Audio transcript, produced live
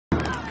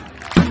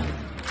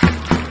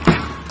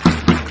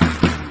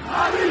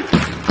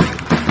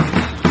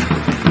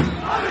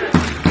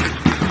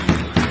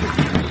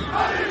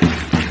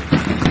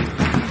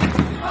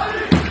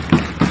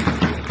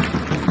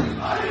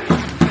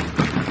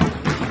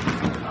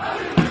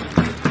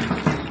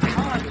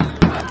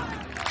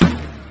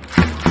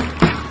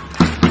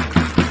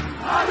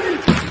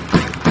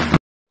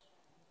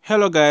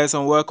Hello guys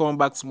and welcome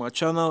back to my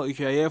channel. If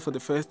you are here for the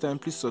first time,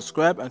 please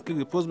subscribe and click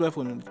the post bell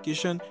for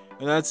notification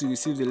in order to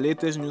receive the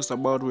latest news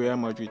about Real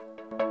Madrid.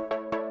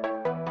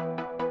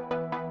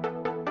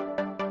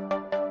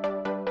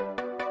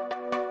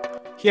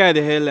 Here are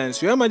the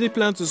headlines. Real Madrid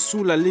plans to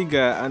sue La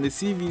Liga and the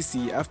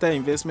CVC after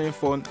investment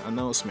fund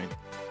announcement.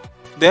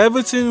 The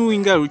Everton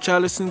winger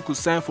Richarlison could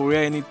sign for Real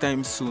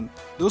anytime soon.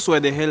 Those were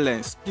the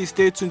headlines. Please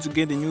stay tuned to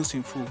get the news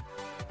in full.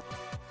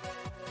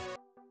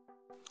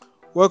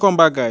 Welcome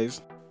back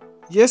guys.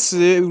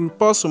 Yesterday,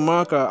 reports from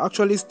Marca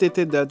actually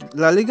stated that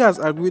La Liga has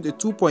agreed a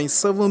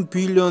 2.7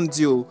 billion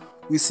deal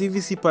with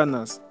CVC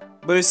partners.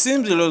 But it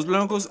seems the Los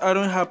Blancos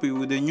aren't happy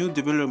with the new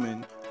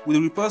development, with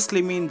reports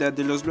claiming that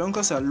the Los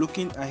Blancos are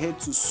looking ahead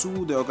to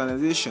sue the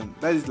organization,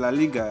 that is La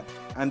Liga,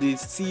 and the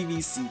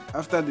CVC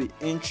after the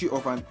entry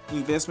of an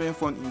investment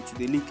fund into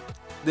the league.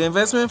 The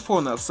investment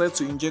fund is set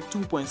to inject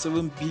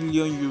 2.7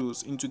 billion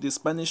euros into the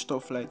Spanish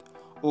top flight,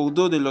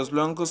 although the Los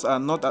Blancos are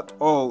not at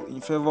all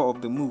in favor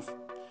of the move.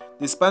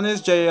 The Spanish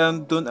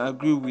giants don't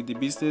agree with the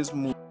business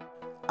move,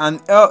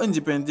 and El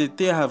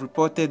Independiente have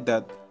reported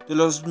that the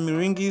Los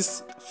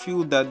Merengues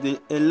feel that the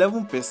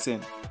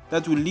 11%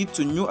 that will lead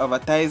to new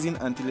advertising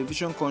and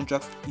television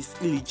contracts is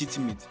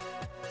illegitimate.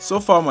 So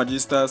far,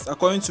 Magistas,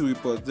 according to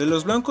reports, the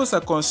Los Blancos are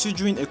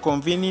considering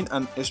convening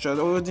an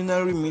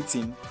extraordinary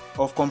meeting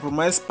of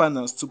compromise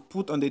partners to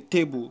put on the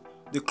table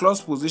the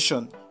club's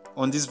position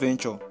on this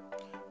venture,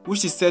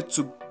 which is set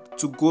to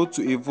go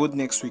to a vote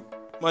next week.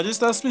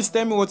 Magistas, please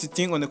tell me what you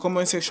think on the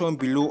comment section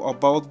below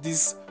about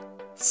this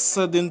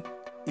sudden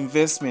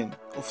investment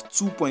of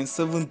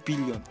 2.7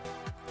 billion.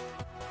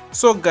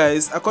 So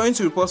guys, according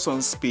to reports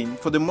from Spain,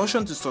 for the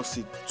motion to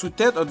succeed,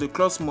 2/3 of the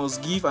clubs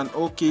must give an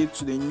okay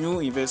to the new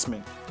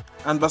investment,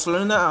 and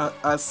Barcelona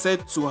are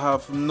said to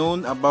have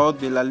known about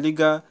the La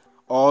Liga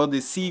or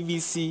the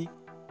CVC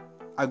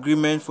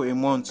agreement for a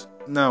month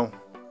now.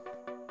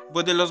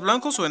 But the Los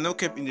Blancos were not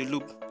kept in the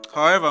loop.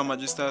 However,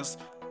 Magistas,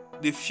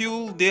 they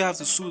feel they have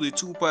to sue the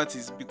two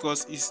parties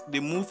because the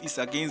move is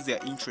against their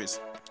interests.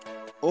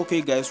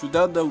 Okay guys,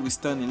 without that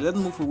withstanding, let's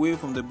move away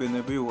from the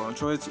Bernabeu and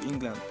travel to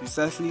England,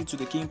 precisely to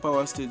the King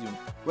Power Stadium,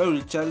 where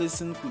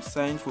Richarlison could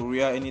sign for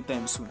Real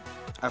anytime soon,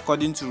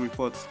 according to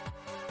reports.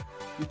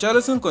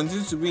 Richarlison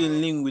continues to be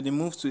in link with the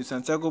move to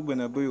Santiago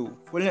Bernabeu,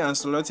 following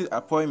Ancelotti's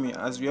appointment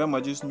as Real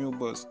Madrid's new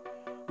boss,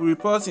 with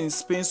reports in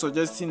Spain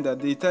suggesting that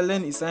the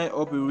Italian is signing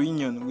up a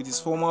reunion with his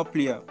former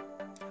player.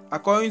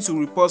 According to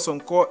reports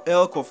from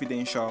El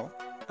Confidential,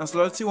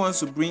 Ancelotti wants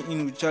to bring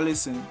in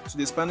Richarlison to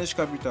the Spanish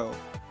capital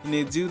in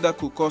a deal that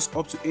could cost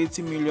up to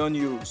 80 million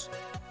euros,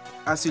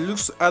 as he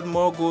looks to add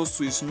more goals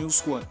to his new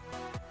squad.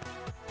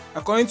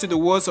 According to the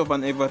words of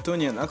an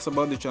Evertonian asked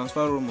about the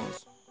transfer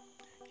rumors,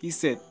 he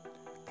said,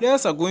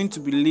 "Players are going to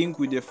be linked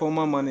with their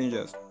former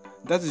managers.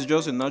 That is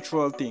just a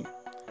natural thing.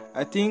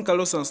 I think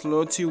Carlos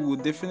Ancelotti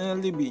would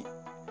definitely be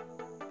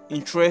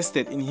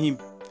interested in him,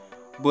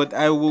 but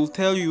I will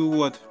tell you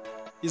what,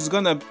 it's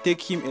gonna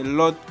take him a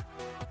lot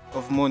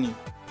of money.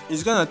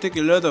 It's gonna take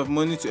a lot of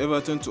money to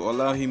Everton to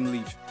allow him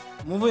leave."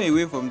 Moving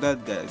away from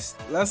that guys,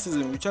 last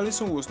season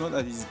Richarlison was not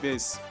at his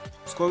best,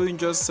 scoring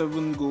just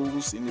 7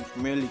 goals in the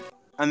Premier League,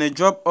 and a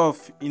drop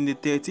off in the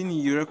 13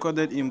 he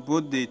recorded in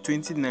both the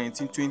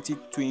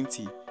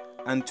 2019-2020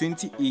 and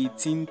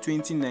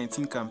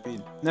 2018-2019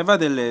 campaign.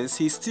 Nevertheless,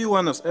 he's still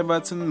one of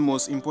Everton's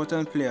most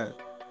important players,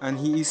 and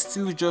he is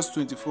still just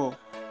 24,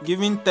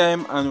 giving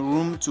time and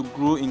room to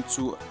grow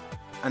into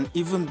an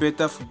even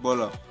better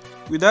footballer.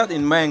 With that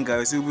in mind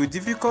guys, it will be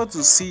difficult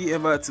to see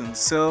Everton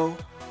sell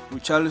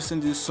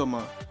Richarlison this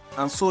summer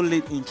and so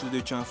late into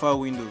the transfer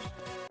windows.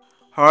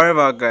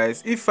 However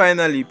guys, if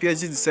finally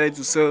PSG decide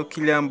to sell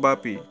Kylian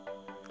Mbappe,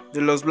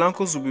 the Los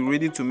Blancos will be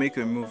ready to make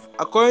a move.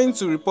 According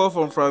to report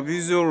from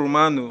Fabrizio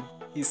Romano,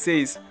 he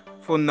says,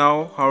 for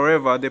now,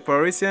 however, the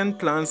Parisian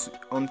plans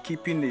on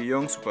keeping the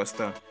young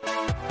superstar.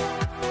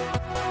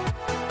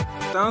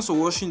 Thanks for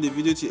watching the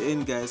video to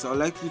end guys. I would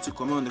like you to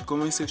comment on the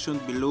comment section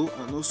below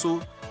and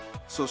also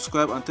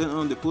subscribe and turn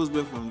on the post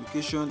bell for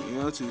notification in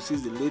order to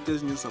receive the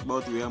latest news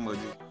about Real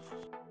Madrid.